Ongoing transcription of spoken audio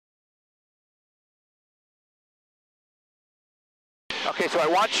Okay, so I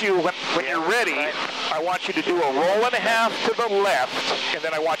want you, when you're ready, I want you to do a roll and a half to the left, and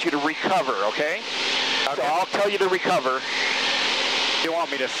then I want you to recover, okay? So I'll tell you to recover. You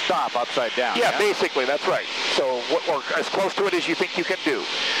want me to stop upside down? Yeah, basically, that's right. So, or as close to it as you think you can do.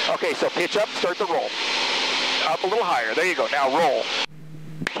 Okay, so pitch up, start the roll. Up a little higher, there you go, now roll.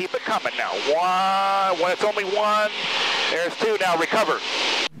 Keep it coming now. One, it's only one. There's two, now recover.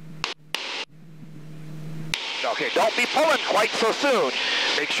 Okay, don't be pulling quite so soon.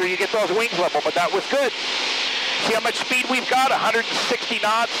 Make sure you get those wings level, but that was good. See how much speed we've got? 160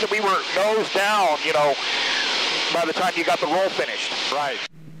 knots, and we were nose down, you know, by the time you got the roll finished. Right.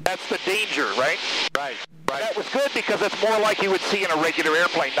 That's the danger, right? Right. That was good because it's more like you would see in a regular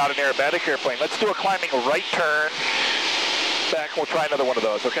airplane, not an aerobatic airplane. Let's do a climbing right turn. Back, we'll try another one of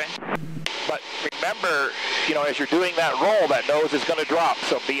those, okay? But remember, you know, as you're doing that roll, that nose is going to drop,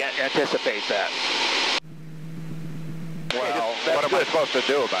 so anticipate that. Well, what am I supposed to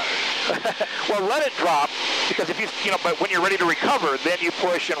do about it? Well, let it drop, because if you know, but when you're ready to recover, then you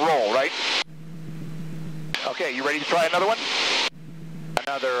push and roll, right? Okay, you ready to try another one?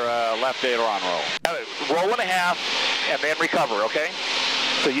 Another left aileron roll. Roll and a half, and then recover, okay?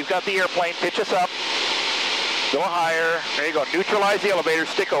 So you've got the airplane, pitch us up, go higher, there you go, neutralize the elevator,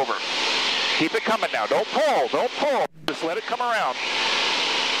 stick over. Keep it coming now, don't pull, just let it come around.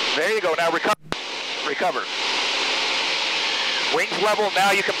 There you go, now recover, recover. Wings level,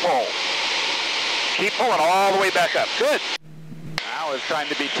 now you can pull. Keep pulling all the way back up, good. I was trying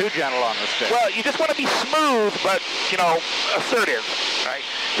to be too gentle on the stick. Well, you just want to be smooth, but, you know, assertive, right?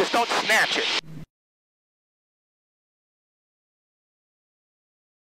 Just don't snatch it.